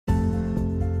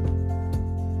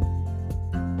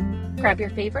Grab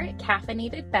your favorite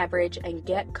caffeinated beverage and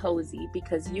get cozy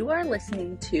because you are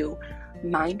listening to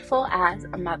Mindful as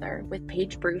a Mother with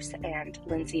Paige Bruce and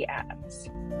Lindsay Adams.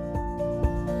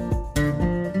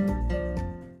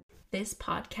 This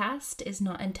podcast is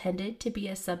not intended to be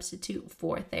a substitute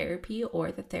for therapy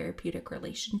or the therapeutic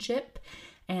relationship,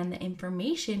 and the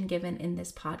information given in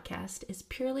this podcast is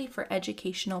purely for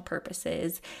educational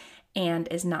purposes and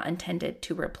is not intended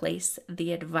to replace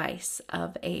the advice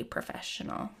of a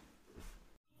professional.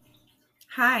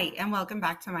 Hi, and welcome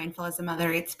back to Mindful as a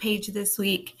Mother. It's Paige this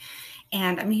week,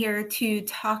 and I'm here to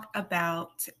talk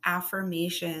about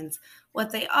affirmations,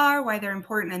 what they are, why they're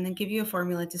important, and then give you a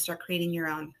formula to start creating your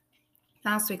own.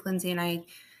 Last week, Lindsay and I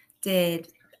did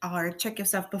our Check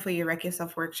Yourself Before You Wreck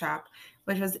Yourself workshop,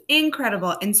 which was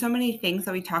incredible. And so many things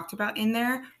that we talked about in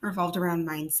there revolved around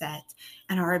mindset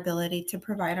and our ability to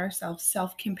provide ourselves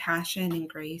self-compassion and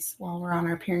grace while we're on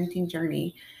our parenting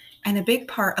journey. And a big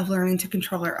part of learning to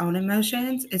control our own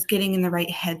emotions is getting in the right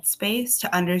headspace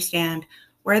to understand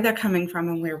where they're coming from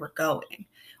and where we're going,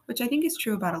 which I think is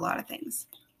true about a lot of things.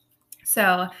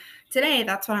 So today,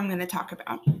 that's what I'm going to talk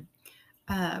about.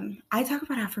 I talk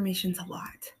about affirmations a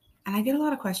lot, and I get a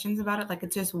lot of questions about it, like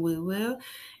it's just woo-woo.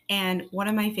 And one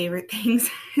of my favorite things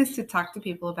is to talk to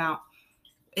people about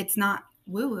it's not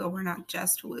woo-woo. We're not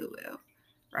just woo-woo,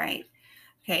 right?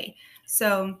 Okay,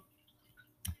 so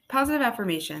positive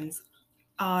affirmations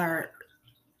are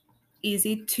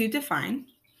easy to define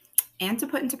and to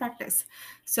put into practice.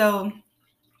 So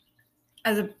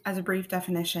as a brief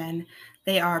definition,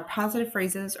 they are positive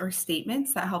phrases or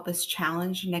statements that help us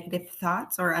challenge negative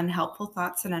thoughts or unhelpful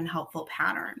thoughts and unhelpful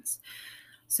patterns.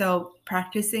 So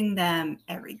practicing them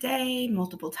every day,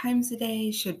 multiple times a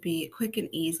day, should be quick and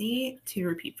easy to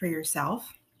repeat for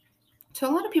yourself. So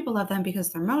a lot of people love them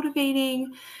because they're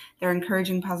motivating, they're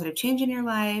encouraging positive change in your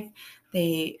life,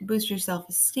 they boost your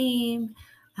self-esteem.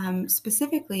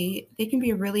 Specifically, they can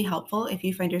be really helpful if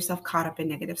you find yourself caught up in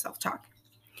negative self-talk.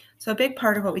 So a big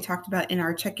part of what we talked about in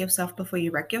our Check Yourself Before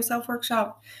You Wreck Yourself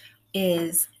workshop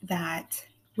is that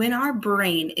when our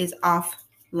brain is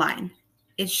offline,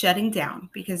 it's shutting down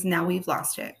because now we've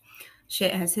lost it.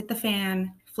 Shit has hit the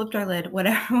fan, flipped our lid,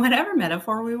 whatever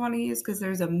metaphor we want to use, because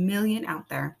there's a million out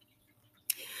there.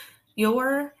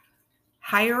 Your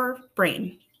higher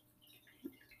brain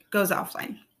goes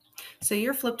offline. So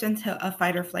you're flipped into a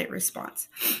fight or flight response.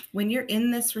 When you're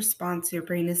in this response, your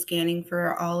brain is scanning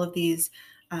for all of these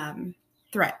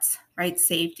threats, right?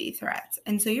 Safety threats.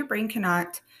 And so your brain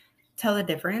cannot tell the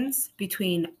difference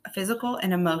between a physical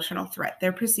and emotional threat.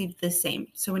 They're perceived the same.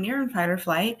 So when you're in fight or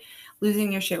flight,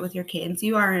 losing your shit with your kids,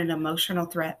 you are an emotional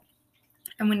threat.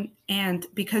 And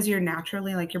because you're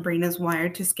naturally, like your brain is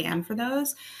wired to scan for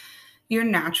those, you're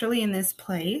naturally in this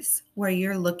place where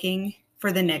you're looking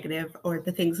for the negative or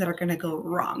the things that are going to go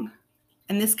wrong.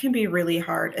 And this can be really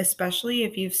hard, especially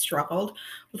if you've struggled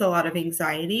with a lot of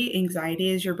anxiety. Anxiety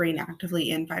is your brain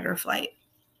actively in fight or flight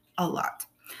a lot,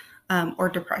 or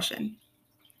depression.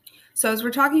 So as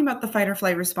we're talking about the fight or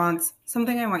flight response,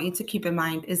 something I want you to keep in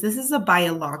mind is this is a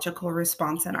biological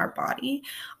response in our body.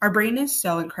 Our brain is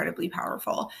so incredibly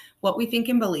powerful. What we think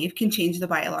and believe can change the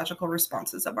biological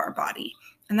responses of our body.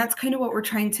 And that's kind of what we're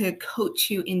trying to coach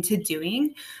you into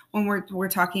doing when we're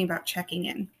talking about checking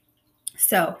in.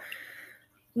 So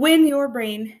when your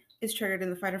brain is triggered in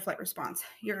the fight or flight response,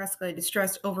 you're escalated,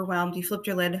 stressed, overwhelmed, you flipped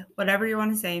your lid, whatever you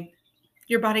want to say,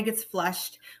 your body gets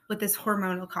flushed with this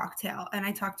hormonal cocktail. And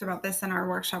I talked about this in our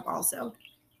workshop also.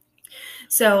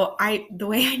 So the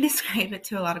way I describe it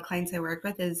to a lot of clients I work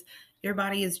with is your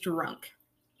body is drunk.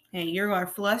 Okay? You are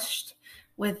flushed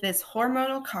with this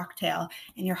hormonal cocktail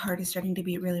and your heart is starting to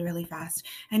beat really, really fast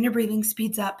and your breathing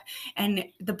speeds up and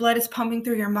the blood is pumping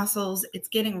through your muscles. It's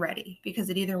getting ready because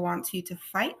it either wants you to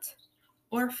fight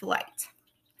or flight.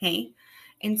 Okay.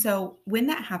 And so when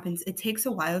that happens, it takes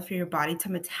a while for your body to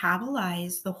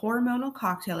metabolize the hormonal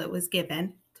cocktail it was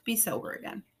given to be sober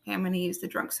again. Okay, I'm going to use the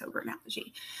drunk sober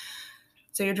analogy.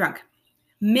 So you're drunk.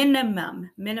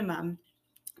 Minimum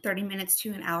 30 minutes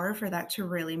to an hour for that to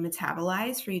really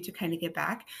metabolize, for you to kind of get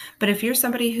back. But if you're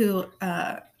somebody who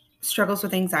struggles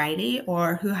with anxiety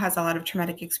or who has a lot of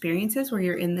traumatic experiences where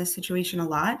you're in this situation a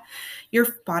lot, your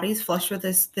body's flushed with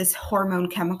this hormonal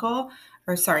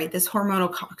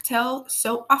cocktail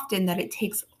so often that it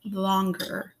takes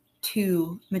longer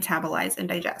to metabolize and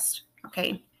digest.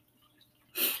 Okay.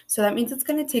 So that means it's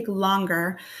going to take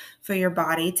longer for your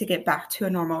body to get back to a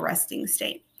normal resting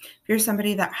state. If you're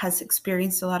somebody that has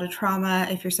experienced a lot of trauma,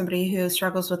 if you're somebody who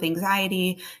struggles with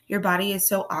anxiety, your body is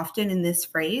so often in this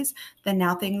phrase that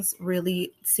now things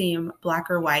really seem black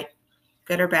or white,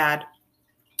 good or bad,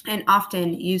 And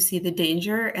often you see the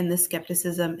danger and the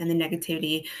skepticism and the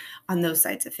negativity on those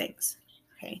sides of things.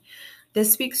 Okay.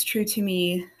 This speaks true to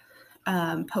me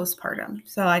postpartum.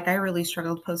 So like I really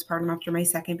struggled postpartum after my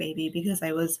second baby because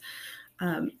I was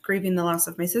grieving the loss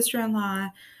of my sister-in-law.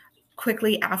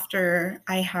 Quickly after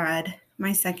I had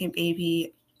my second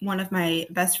baby, one of my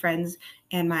best friends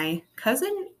and my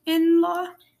cousin-in-law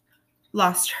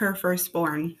lost her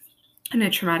firstborn in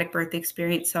a traumatic birth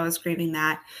experience. So I was grieving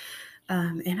that.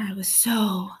 And I was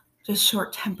so just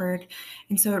short-tempered.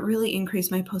 And so it really increased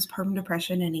my postpartum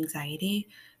depression and anxiety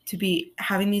to be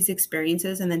having these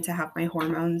experiences and then to have my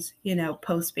hormones,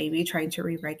 post-baby trying to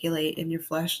re-regulate in your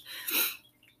flesh.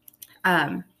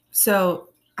 So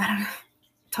I don't know,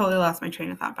 totally lost my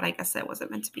train of thought, but I guess that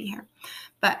wasn't meant to be here.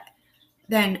 But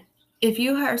then if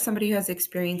you are somebody who has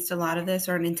experienced a lot of this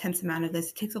or an intense amount of this,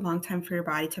 it takes a long time for your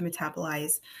body to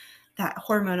metabolize that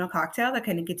hormonal cocktail that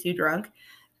kind of gets you drunk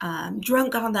on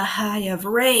the high of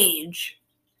rage.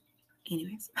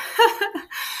 Anyways.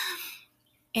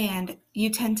 And you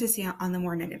tend to see on the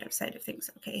more negative side of things,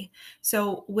 okay?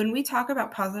 So when we talk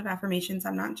about positive affirmations,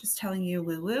 I'm not just telling you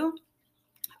woo-woo.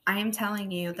 I am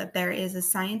telling you that there is a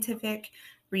scientific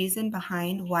reason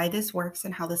behind why this works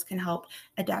and how this can help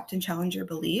adapt and challenge your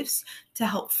beliefs to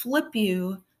help flip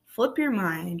your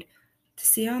mind to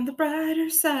see on the brighter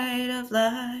side of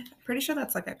life. I'm pretty sure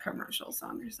that's like a commercial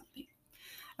song or something.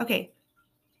 Okay.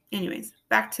 Anyways,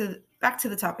 back to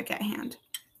the topic at hand.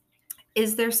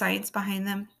 Is there science behind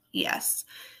them? Yes.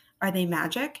 Are they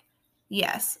magic?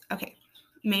 Yes. Okay.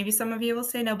 Maybe some of you will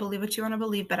say no, believe what you want to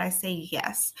believe, but I say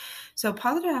yes. So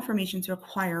positive affirmations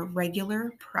require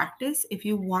regular practice if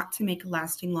you want to make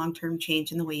lasting long-term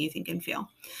change in the way you think and feel.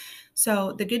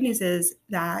 So the good news is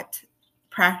that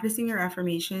practicing your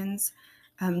affirmations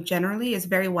generally is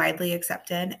very widely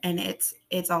accepted, and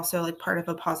it's also like part of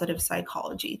a positive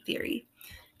psychology theory.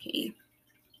 Okay.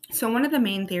 So one of the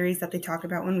main theories that they talk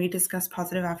about when we discuss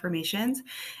positive affirmations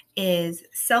is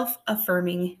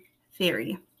self-affirming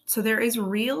theory. So there is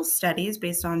real studies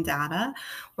based on data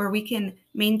where we can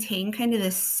maintain kind of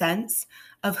this sense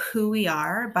of who we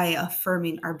are by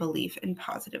affirming our belief in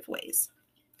positive ways.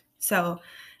 So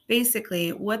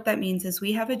basically what that means is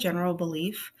we have a general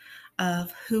belief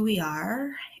of who we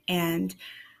are and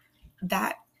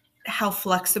that how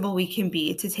flexible we can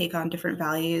be to take on different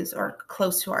values or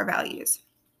close to our values.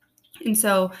 And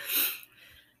so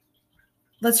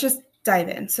let's just dive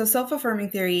in. So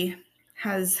self-affirming theory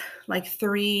has like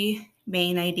 3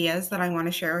 main ideas that I want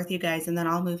to share with you guys, and then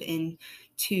I'll move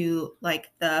into like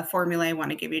the formula I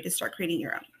want to give you to start creating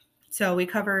your own. So we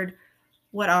covered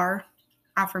what are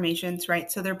affirmations,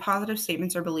 right? So they're positive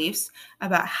statements or beliefs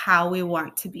about how we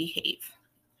want to behave,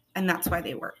 and that's why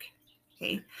they work.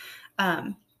 Okay.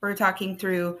 We're talking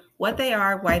through what they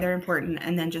are, why they're important,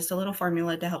 and then just a little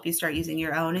formula to help you start using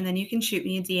your own. And then you can shoot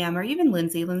me a DM or even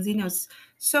Lindsay. Lindsay knows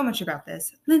so much about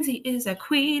this. Lindsay is a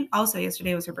queen. Also,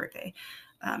 yesterday was her birthday.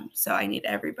 So I need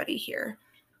everybody here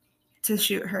to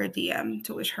shoot her a DM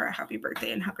to wish her a happy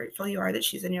birthday and how grateful you are that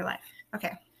she's in your life.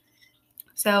 Okay.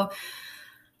 So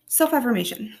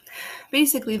self-affirmation.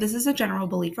 Basically, this is a general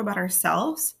belief about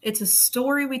ourselves. It's a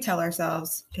story we tell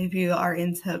ourselves if you are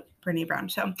into Brené Brown.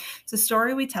 So it's a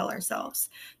story we tell ourselves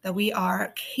that we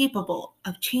are capable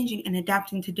of changing and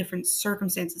adapting to different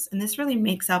circumstances. And this really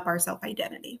makes up our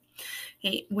self-identity.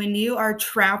 Okay, when you are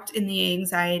trapped in the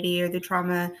anxiety or the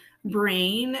trauma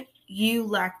brain, you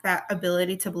lack that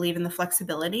ability to believe in the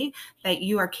flexibility that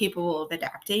you are capable of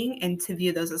adapting and to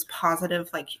view those as positive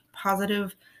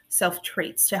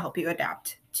self-traits to help you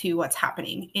adapt to what's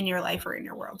happening in your life or in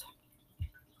your world.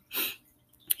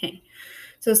 Okay.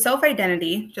 So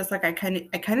self-identity, just like I kind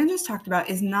of just talked about,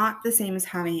 is not the same as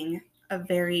having a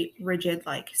very rigid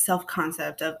like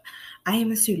self-concept of I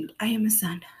am a student, I am a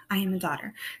son, I am a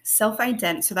daughter.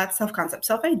 Self-identity, so that's self-concept.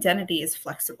 Self-identity is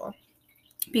flexible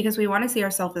because we want to see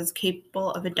ourselves as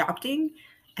capable of adopting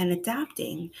and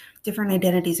adapting different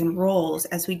identities and roles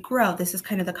as we grow. This is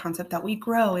kind of the concept that we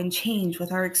grow and change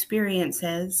with our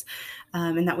experiences,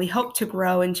 and that we hope to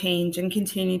grow and change and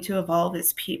continue to evolve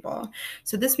as people.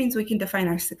 So this means we can define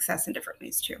our success in different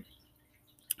ways too.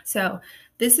 So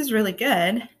this is really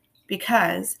good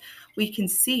because we can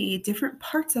see different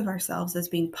parts of ourselves as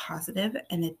being positive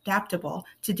and adaptable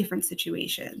to different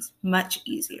situations much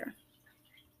easier.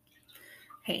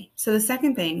 Okay, so the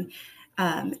second thing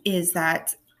is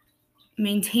that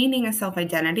maintaining a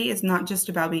self-identity is not just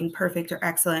about being perfect or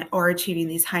excellent or achieving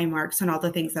these high marks and all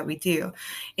the things that we do.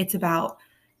 It's about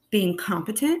being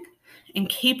competent and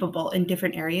capable in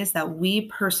different areas that we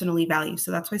personally value. So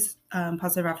that's why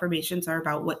positive affirmations are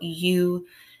about what you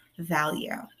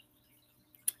value.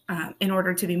 in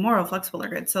order to be moral, flexible, or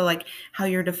good. So like how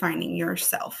you're defining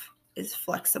yourself is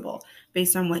flexible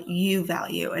based on what you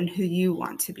value and who you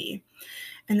want to be.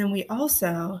 And then we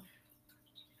also,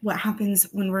 what happens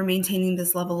when we're maintaining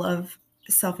this level of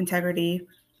self-integrity,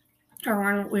 or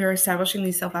when we're establishing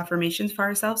these self-affirmations for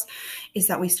ourselves, is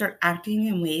that we start acting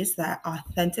in ways that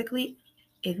authentically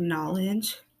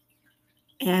acknowledge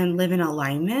and live in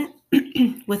alignment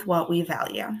with what we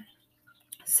value.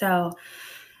 So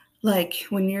like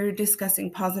when you're discussing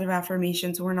positive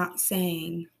affirmations, we're not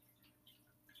saying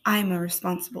I'm a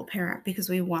responsible parent because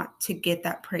we want to get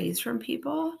that praise from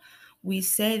people. We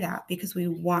say that because we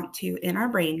want to, in our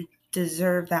brain,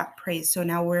 deserve that praise. So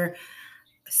now we're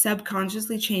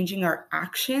subconsciously changing our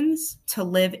actions to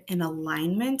live in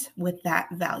alignment with that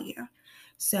value.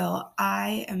 So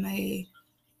I am a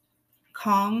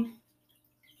calm,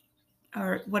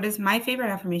 or what is my favorite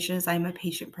affirmation is I'm a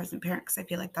patient, present parent, because I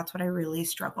feel like that's what I really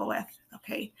struggle with.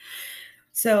 Okay.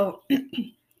 So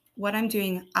what I'm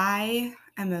doing, I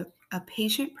am a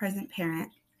patient, present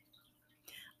parent.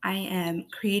 I am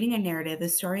creating a narrative. The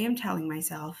story I'm telling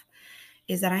myself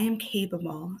is that I am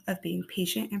capable of being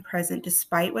patient and present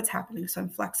despite what's happening. So I'm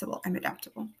flexible, I'm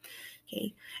adaptable.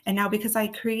 Okay. And now because I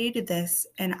created this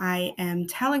and I am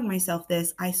telling myself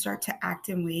this, I start to act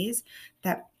in ways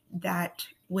that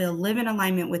will live in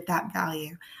alignment with that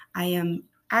value. I am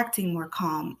acting more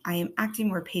calm. I am acting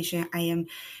more patient. I am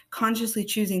consciously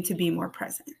choosing to be more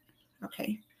present.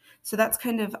 Okay. So that's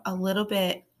kind of a little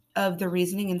bit of the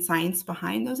reasoning and science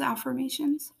behind those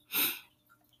affirmations.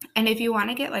 And if you want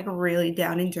to get like really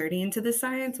down and dirty into the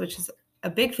science, which is a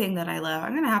big thing that I love,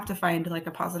 I'm going to have to find like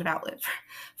a positive outlet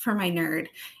for my nerd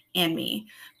and me.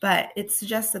 But it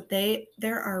suggests that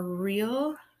there are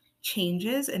real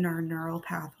changes in our neural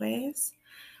pathways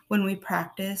when we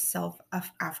practice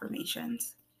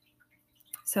self-affirmations.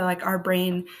 So like our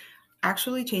brain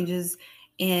actually changes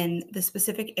in the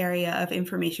specific area of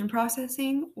information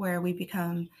processing where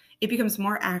it becomes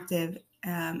more active,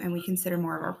 and we consider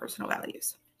more of our personal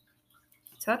values.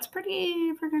 So that's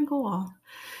pretty freaking cool.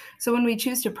 So when we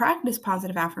choose to practice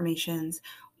positive affirmations,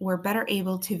 we're better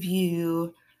able to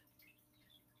view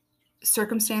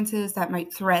circumstances that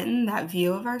might threaten that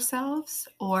view of ourselves,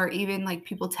 or even like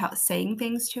people saying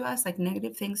things to us, like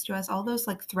negative things to us, all those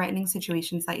like threatening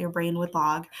situations that your brain would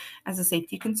log as a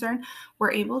safety concern.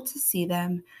 We're able to see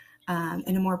them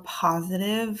in a more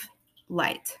positive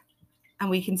light, and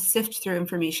we can sift through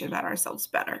information about ourselves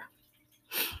better.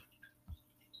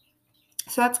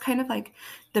 So that's kind of like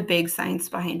the big science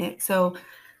behind it. So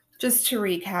just to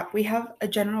recap, we have a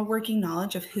general working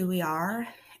knowledge of who we are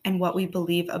and what we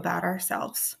believe about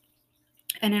ourselves.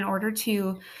 And in order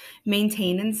to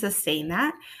maintain and sustain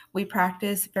that, we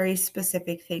practice very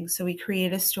specific things. So we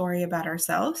create a story about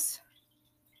ourselves.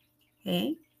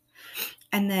 Okay.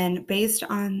 And then based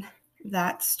on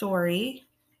that story,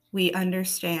 we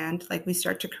understand, like we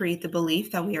start to create the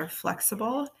belief that we are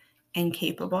flexible and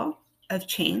capable of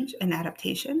change and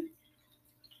adaptation.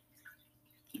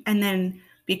 And then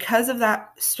because of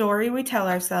that story we tell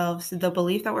ourselves, the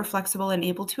belief that we're flexible and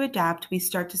able to adapt, we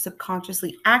start to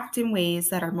subconsciously act in ways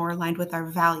that are more aligned with our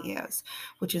values,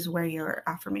 which is where your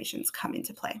affirmations come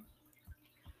into play.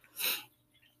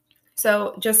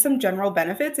 So just some general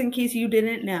benefits in case you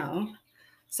didn't know.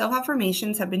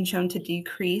 Self-affirmations have been shown to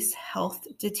decrease health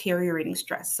deteriorating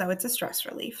stress. So it's a stress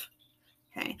relief.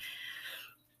 Okay.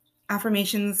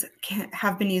 Affirmations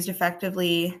have been used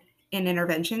effectively in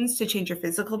interventions to change your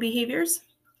physical behaviors.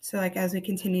 So like as we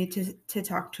continue to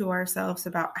talk to ourselves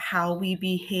about how we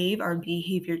behave, our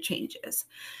behavior changes.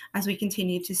 As we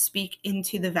continue to speak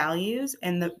into the values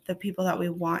and the people that we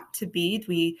want to be,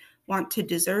 we want to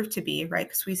deserve to be, right?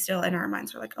 Because we still in our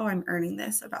minds, we're like, oh, I'm earning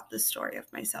this about this story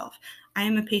of myself. I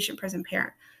am a patient present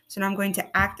parent. So now I'm going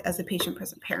to act as a patient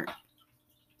present parent.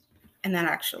 And then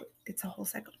actually, it's a whole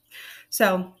cycle.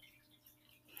 So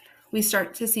we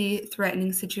start to see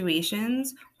threatening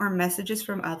situations or messages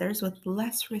from others with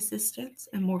less resistance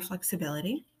and more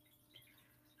flexibility.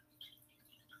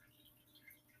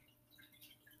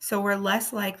 So we're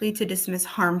less likely to dismiss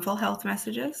harmful health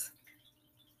messages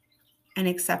and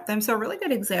accept them. So a really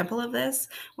good example of this,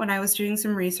 when I was doing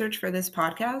some research for this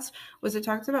podcast, was it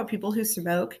talked about people who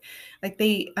smoke. Like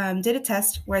they did a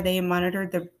test where they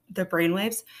monitored the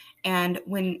brainwaves. And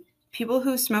when people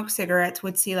who smoke cigarettes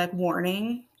would see like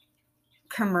warning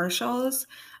commercials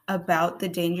about the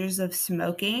dangers of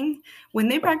smoking, when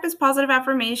they practiced positive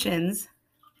affirmations,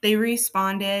 they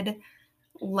responded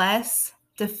less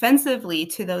defensively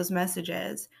to those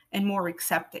messages and more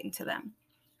accepting to them.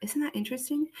 Isn't that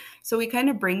interesting? So we kind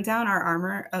of bring down our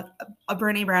armor.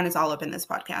 Brene Brown is all up in this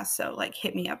podcast, so like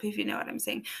hit me up if you know what I'm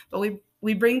saying. But we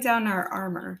we bring down our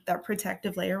armor, that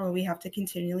protective layer where we have to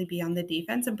continually be on the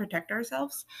defense and protect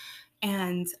ourselves.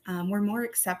 And we're more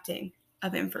accepting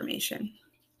of information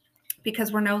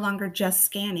because we're no longer just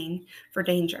scanning for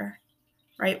danger,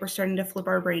 right? We're starting to flip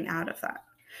our brain out of that.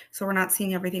 So we're not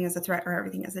seeing everything as a threat or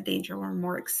everything as a danger. We're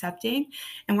more accepting,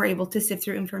 and we're able to sift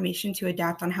through information to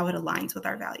adapt on how it aligns with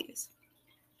our values.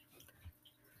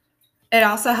 It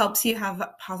also helps you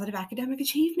have positive academic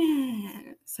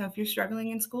achievement. So if you're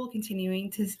struggling in school,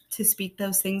 continuing to speak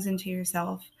those things into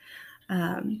yourself.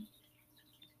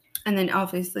 And then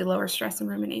obviously lower stress and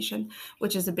rumination,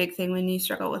 which is a big thing when you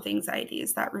struggle with anxiety,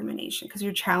 is that rumination, because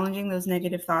you're challenging those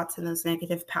negative thoughts and those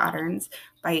negative patterns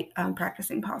by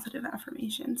practicing positive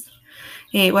affirmations.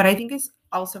 Hey, what I think is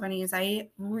also funny is I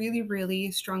really, really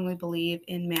strongly believe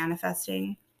in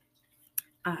manifesting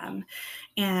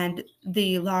and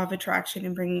the law of attraction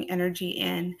and bringing energy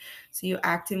in. So you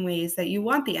act in ways that you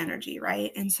want the energy,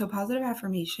 right? And so positive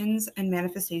affirmations and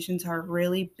manifestations are a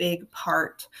really big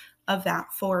part of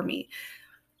that for me.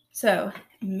 So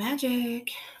magic,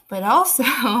 but also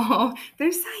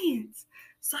there's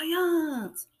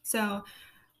science. So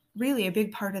really a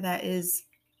big part of that is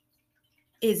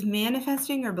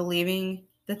manifesting or believing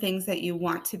the things that you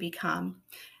want to become.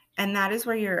 And that is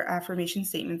where your affirmation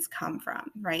statements come from,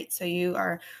 right? So you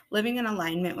are living in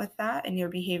alignment with that, and your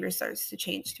behavior starts to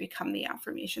change to become the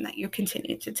affirmation that you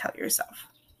continue to tell yourself.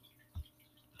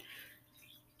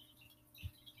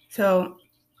 So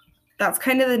that's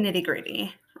kind of the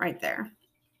nitty-gritty right there.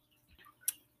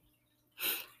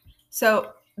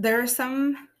 So there are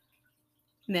some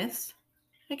myths,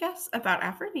 I guess, about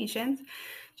affirmations.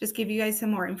 Just give you guys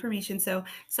some more information. So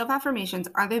self-affirmations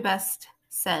are the best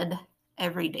said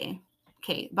every day.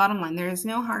 Okay, bottom line, there is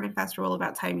no hard and fast rule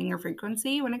about timing or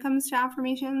frequency when it comes to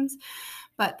affirmations,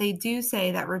 but they do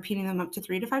say that repeating them up to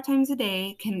 3 to 5 times a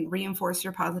day can reinforce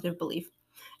your positive belief.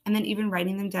 And then even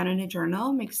writing them down in a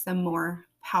journal makes them more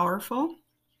powerful,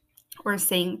 or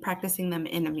practicing them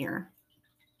in a mirror.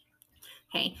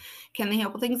 Okay, can they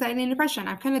help with anxiety and depression?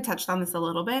 I've kind of touched on this a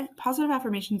little bit. Positive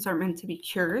affirmations aren't meant to be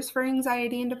cures for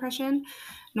anxiety and depression,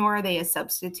 nor are they a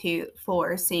substitute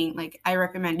for seeing, like, I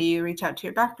recommend you reach out to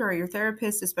your doctor or your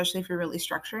therapist, especially if you're really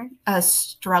struggling,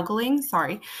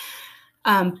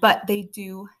 but they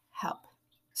do help.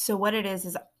 So what it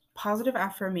is positive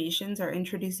affirmations are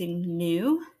introducing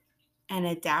new and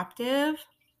adaptive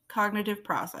cognitive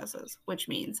processes, which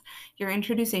means you're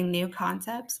introducing new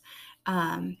concepts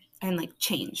and like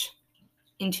change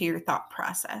into your thought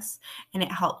process. And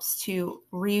it helps to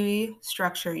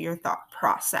restructure your thought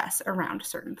process around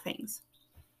certain things.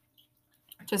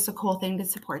 Just a cool thing to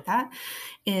support that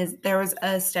is there was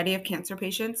a study of cancer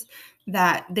patients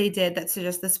that they did that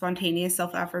suggests the spontaneous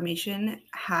self-affirmation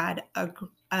had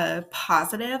a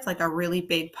positive, like a really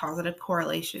big positive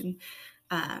correlation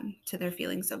to their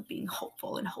feelings of being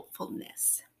hopeful and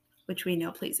hopefulness, which we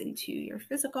know plays into your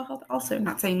physical health. Also,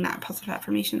 not saying that positive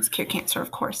affirmations cure cancer,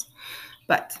 of course,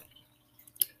 but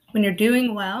when you're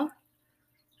doing well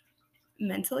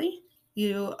mentally,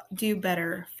 you do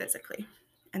better physically,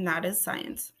 and that is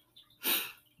science.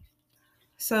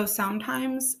 So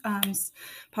sometimes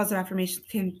positive affirmations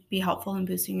can be helpful in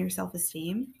boosting your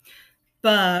self-esteem,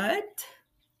 but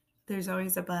there's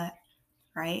always a but,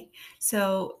 right?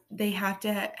 So they have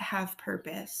to have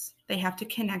purpose. They have to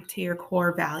connect to your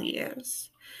core values.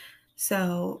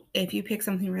 So if you pick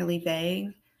something really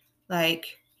vague,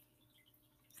 like,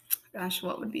 gosh,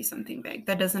 what would be something vague?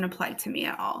 That doesn't apply to me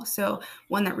at all. So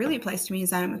one that really applies to me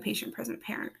is I am a patient present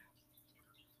parent.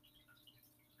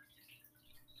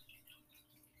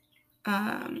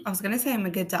 I was going to say I'm a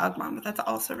good dog mom, but that's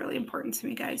also really important to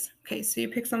me, guys. Okay, so you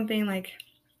pick something like,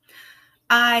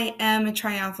 I am a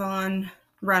triathlon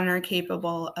runner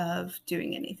capable of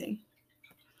doing anything.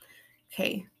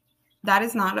 Okay, that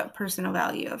is not a personal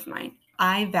value of mine.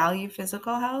 I value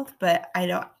physical health, but I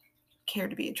don't care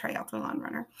to be a triathlon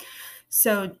runner.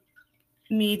 So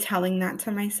me telling that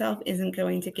to myself isn't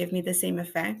going to give me the same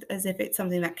effect as if it's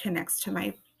something that connects to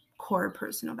my core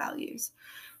personal values.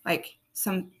 Like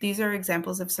these are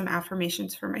examples of some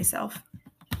affirmations for myself.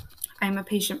 I'm a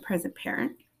patient present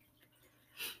parent.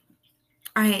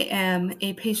 I am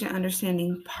a patient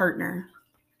understanding partner.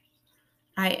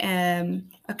 I am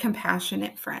a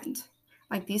compassionate friend.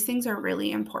 Like, these things are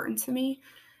really important to me.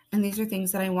 And these are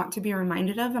things that I want to be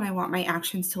reminded of, and I want my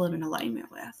actions to live in alignment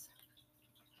with.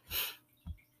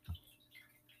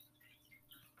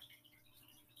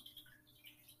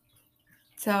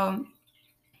 So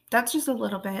that's just a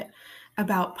little bit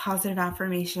about positive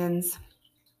affirmations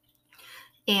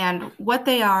and what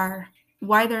they are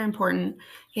why they're important.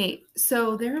 Okay,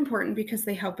 so they're important because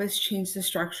they help us change the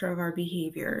structure of our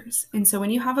behaviors. And so when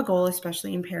you have a goal,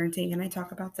 especially in parenting, and I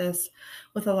talk about this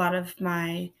with a lot of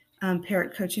my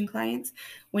parent coaching clients,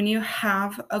 when you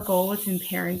have a goal within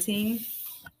parenting,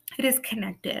 it is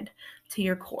connected to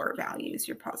your core values,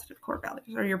 your positive core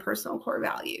values, or your personal core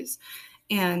values.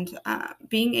 And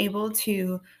being able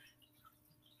to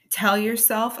tell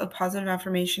yourself a positive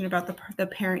affirmation about the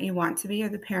parent you want to be, or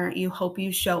the parent you hope you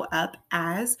show up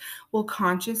as, will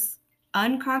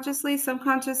unconsciously,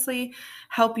 subconsciously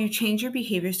help you change your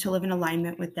behaviors to live in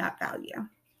alignment with that value.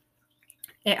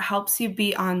 It helps you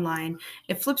be online.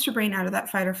 It flips your brain out of that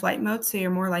fight or flight mode, so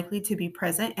you're more likely to be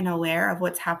present and aware of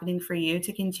what's happening for you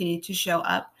to continue to show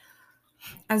up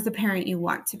as the parent you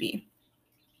want to be.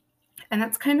 And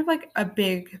that's kind of like a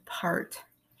big part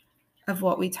of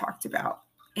what we talked about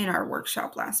in our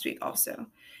workshop last week also,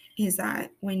 is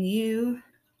that when you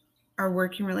are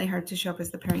working really hard to show up as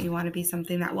the parent you want to be,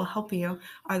 something that will help you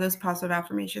are those positive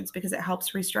affirmations, because it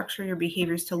helps restructure your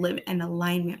behaviors to live in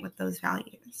alignment with those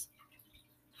values.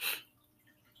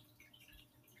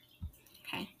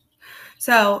 Okay,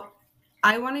 so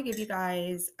I want to give you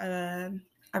guys a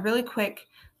really quick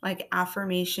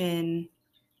affirmation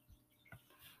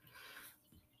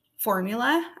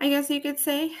formula, I guess you could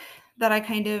say, that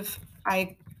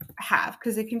I have,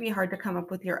 because it can be hard to come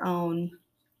up with your own.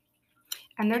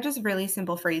 And they're just really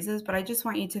simple phrases, but I just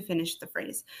want you to finish the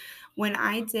phrase. When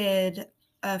I did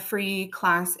a free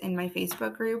class in my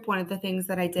Facebook group, one of the things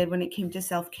that I did when it came to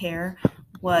self-care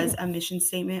was a mission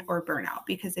statement or burnout.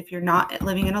 Because if you're not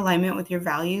living in alignment with your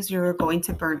values, you're going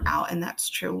to burn out. And that's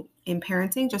true in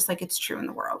parenting, just like it's true in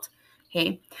the world.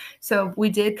 Okay. So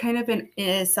we did kind of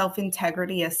a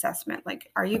self-integrity assessment. Like,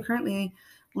 are you currently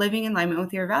living in alignment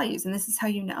with your values? And this is how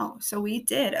you know. So we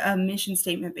did a mission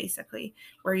statement, basically,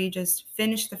 where you just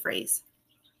finish the phrase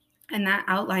and that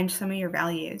outlined some of your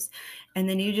values. And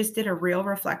then you just did a real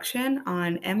reflection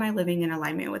on, am I living in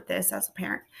alignment with this as a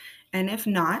parent? And if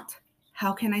not,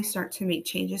 how can I start to make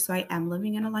changes so I am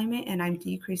living in alignment and I'm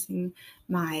decreasing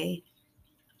my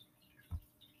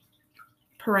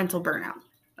parental burnout,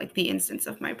 like the instance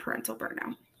of my parental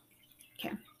burnout.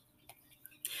 Okay.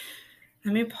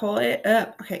 Let me pull it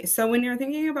up. Okay, so when you're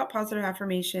thinking about positive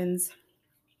affirmations,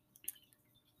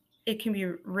 it can be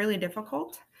really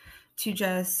difficult to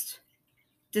just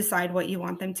decide what you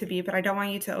want them to be, but I don't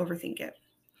want you to overthink it.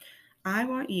 I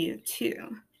want you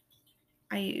to,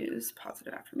 I use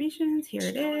positive affirmations. Here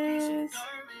it is.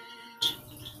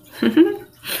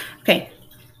 Okay,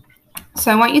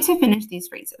 so I want you to finish these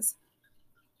phrases.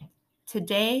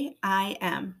 Today I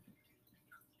am.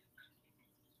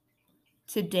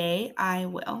 Today I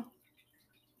will.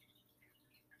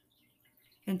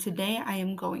 And today I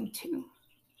am going to.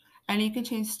 And you can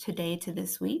change today to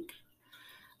this week.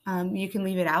 You can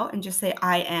leave it out and just say,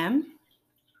 I am,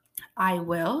 I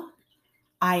will,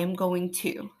 I am going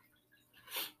to.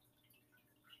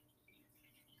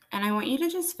 And I want you to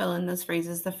just fill in those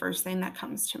phrases, the first thing that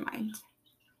comes to mind.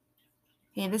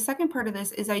 Okay, the second part of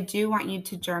this is I do want you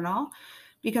to journal,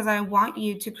 because I want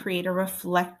you to create a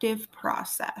reflective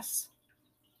process.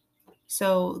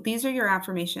 So these are your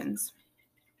affirmations.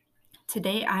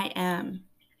 Today I am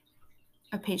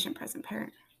a patient present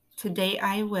parent. Today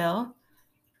I will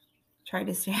try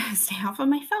to stay off of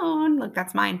my phone. Look,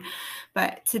 that's mine.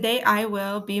 But today I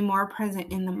will be more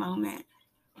present in the moment.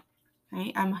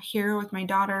 Right? I'm here with my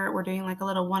daughter. We're doing like a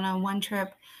little one-on-one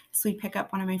trip. So we pick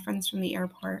up one of my friends from the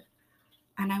airport.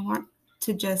 And I want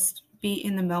to just be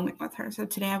in the moment with her. So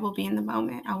today I will be in the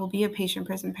moment. I will be a patient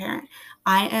present parent.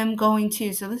 I am going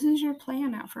to, so this is your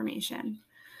plan affirmation.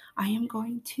 I am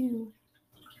going to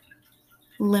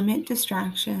limit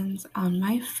distractions on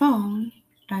my phone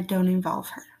that don't involve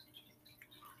her.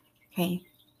 Okay.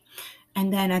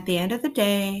 And then at the end of the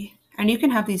day, and you can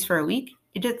have these for a week.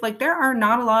 There are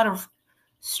not a lot of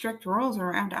strict rules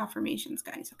around affirmations,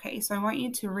 guys. Okay. So I want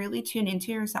you to really tune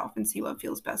into yourself and see what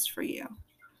feels best for you.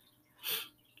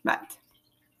 But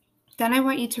then I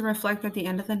want you to reflect at the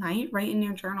end of the night, write in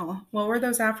your journal, what were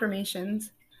those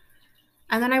affirmations?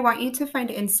 And then I want you to find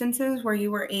instances where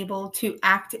you were able to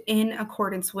act in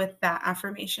accordance with that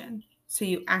affirmation. So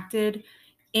you acted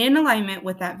in alignment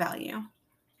with that value.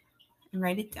 And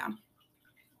write it down.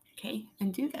 Okay,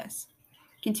 and do this.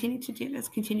 Continue to do this.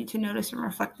 Continue to notice and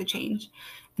reflect the change.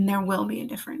 And there will be a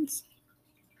difference.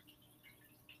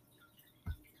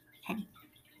 Okay.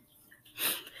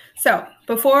 So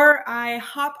before I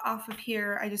hop off of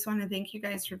here, I just want to thank you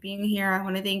guys for being here. I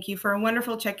want to thank you for a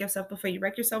wonderful Check Yourself Before You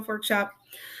Wreck Yourself workshop.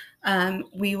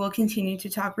 We will continue to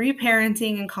talk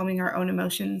reparenting and calming our own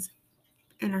emotions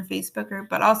in our Facebook group,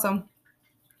 but also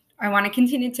I want to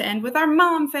continue to end with our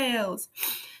mom fails.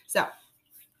 So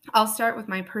I'll start with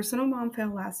my personal mom fail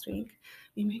last week.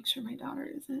 Let me make sure my daughter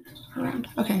isn't around.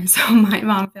 Okay, so my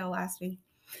mom fail last week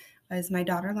was my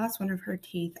daughter lost one of her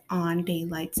teeth on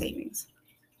daylight savings.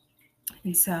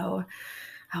 And so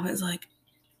I was like,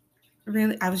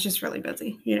 I was just really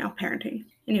busy, parenting.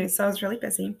 Anyway, so I was really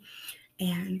busy.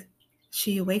 And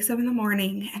she wakes up in the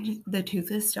morning and the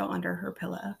tooth is still under her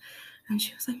pillow. And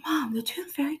she was like, Mom, the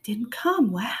tooth fairy didn't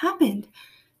come. What happened?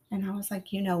 And I was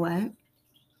like, you know what?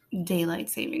 Daylight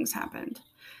savings happened.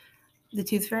 The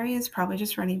tooth fairy is probably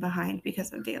just running behind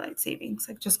because of daylight savings.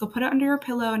 Like, just go put it under your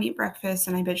pillow and eat breakfast,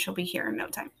 and I bet she'll be here in no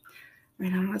time.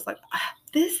 And I was like,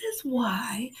 this is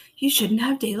why you shouldn't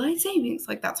have daylight savings.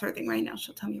 Like, that's her thing right now.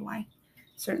 She'll tell me why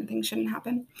certain things shouldn't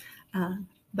happen.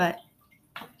 But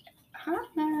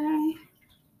hi.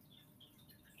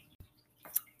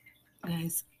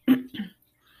 Guys, I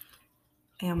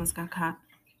almost got caught.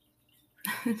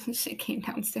 She came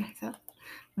downstairs at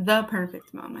the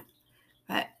perfect moment.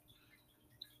 But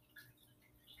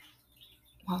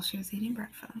while she was eating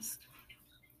breakfast,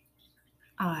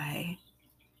 I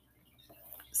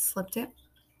slipped it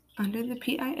under the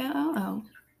PILO.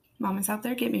 Mom is out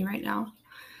there, get me right now.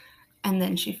 And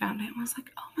then she found it and was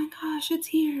like, oh my gosh, it's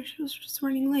here. She was just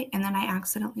running late. And then I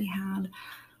accidentally had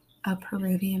a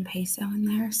Peruvian peso in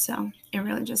there. So it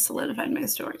really just solidified my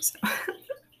story. So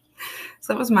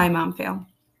that was my mom fail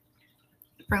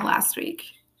for last week.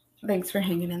 Thanks for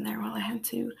hanging in there while I had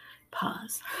to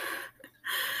pause.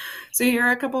 So here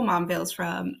are a couple mom fails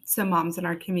from some moms in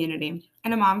our community.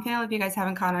 And a mom fail, if you guys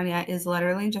haven't caught on yet, is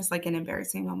literally just like an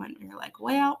embarrassing moment where you're like,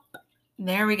 well,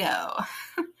 there we go.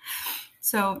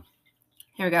 So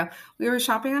here we go. We were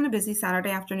shopping on a busy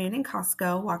Saturday afternoon in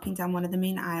Costco, walking down one of the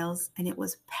main aisles, and it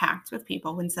was packed with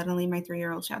people when suddenly my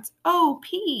 3-year-old shouts, "Oh,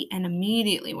 pee," and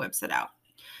immediately whips it out.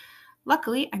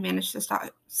 Luckily, I managed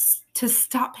to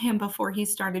stop him before he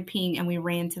started peeing, and we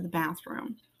ran to the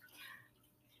bathroom.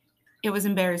 It was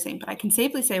embarrassing, but I can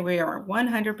safely say we are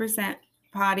 100%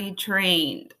 potty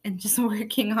trained and just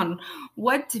working on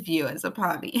what to view as a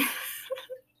potty.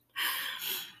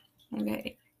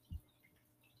 Okay.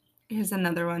 Here's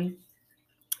another one.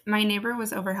 My neighbor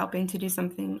was over helping to do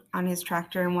something on his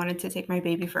tractor and wanted to take my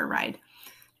baby for a ride.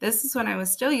 This is when I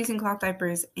was still using cloth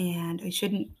diapers, and I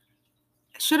should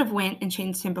have went and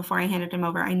changed him before I handed him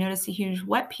over. I noticed a huge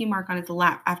wet pee mark on his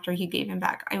lap after he gave him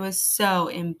back. I was so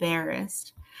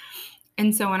embarrassed.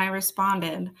 And so when I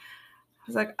responded, I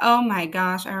was like, oh my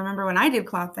gosh, I remember when I did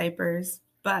cloth diapers,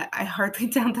 but I hardly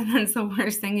doubt that that's the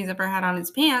worst thing he's ever had on his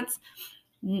pants.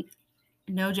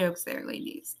 No jokes there,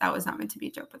 ladies. That was not meant to be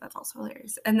a joke, but that's also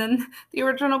hilarious. And then the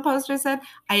original poster said,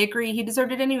 I agree. He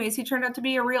deserved it anyways. He turned out to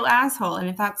be a real asshole. And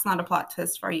if that's not a plot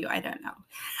twist for you, I don't know.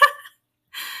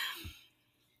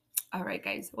 All right,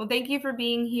 guys. Well, thank you for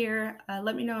being here.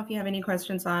 Let me know if you have any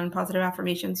questions on positive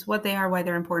affirmations, what they are, why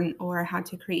they're important, or how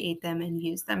to create them and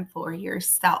use them for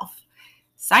yourself.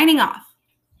 Signing off.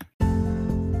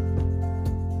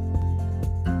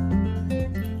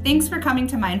 Thanks for coming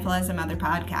to Mindful as a Mother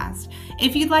podcast.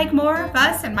 If you'd like more of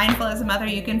us and Mindful as a Mother,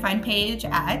 you can find Paige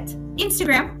at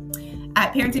Instagram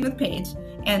at Parenting with Paige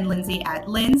and Lindsay at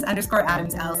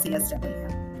Linz_Adams LCSW.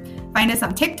 Find us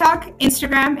on TikTok,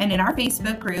 Instagram, and in our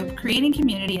Facebook group, Creating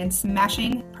Community and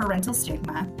Smashing Parental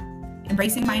Stigma,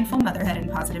 Embracing Mindful Motherhood and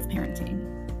Positive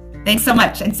Parenting. Thanks so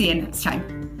much, and see you next time.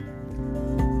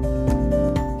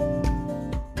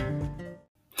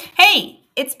 Hey,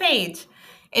 it's Paige.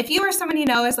 If you or someone you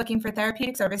know is looking for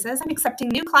therapeutic services, I'm accepting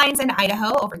new clients in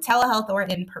Idaho over telehealth or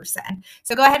in person.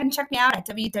 So go ahead and check me out at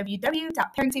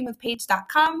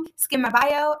www.parentingwithpaige.com, skim my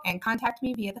bio, and contact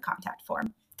me via the contact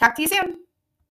form. Talk to you soon.